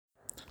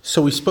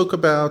So we spoke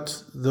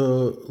about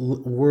the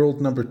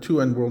world number 2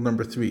 and world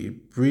number 3,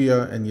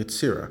 Bria and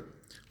Yetzira.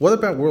 What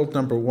about world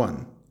number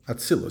 1,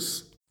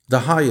 Atzilus, the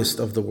highest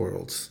of the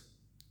worlds?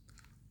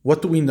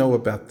 What do we know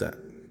about that?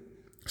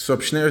 So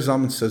Abshner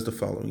Zalman says the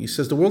following. He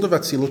says, the world of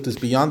Atzilut is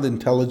beyond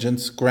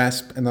intelligence,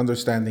 grasp, and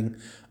understanding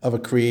of a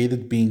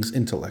created being's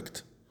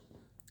intellect.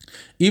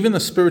 Even a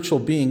spiritual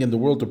being in the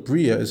world of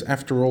Bria is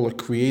after all a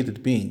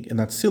created being, and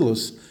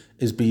Atzilus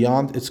is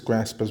beyond its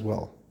grasp as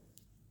well.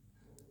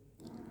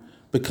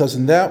 Because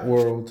in that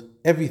world,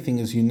 everything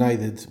is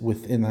united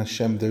within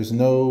Hashem. There's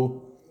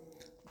no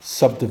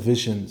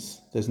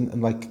subdivisions. There's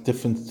like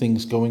different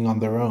things going on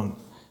their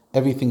own.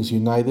 Everything's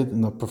united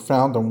in a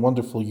profound and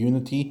wonderful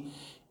unity,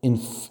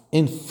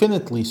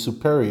 infinitely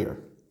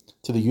superior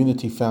to the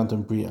unity found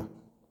in Bria.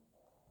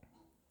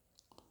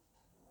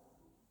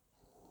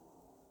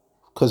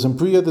 Because in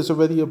Bria, there's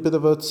already a bit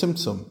of a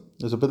tzimtzum.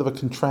 There's a bit of a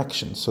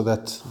contraction, so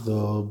that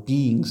the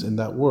beings in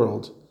that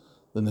world,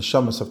 the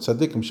neshamas of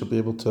tzaddikim, should be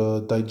able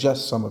to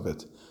digest some of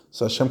it.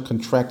 So Hashem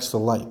contracts the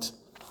light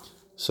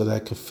so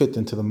that it could fit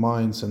into the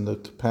minds and the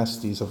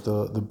capacities of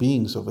the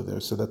beings over there,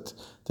 so that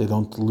they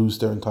don't lose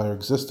their entire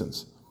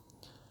existence.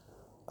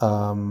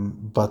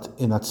 But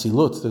in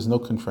Atzilut, there's no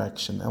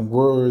contraction. And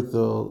were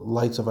the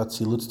lights of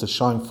Atzilut to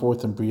shine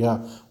forth in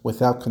Bria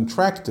without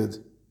contracted,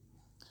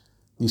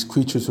 these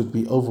creatures would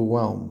be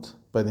overwhelmed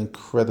by the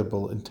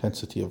incredible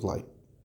intensity of light.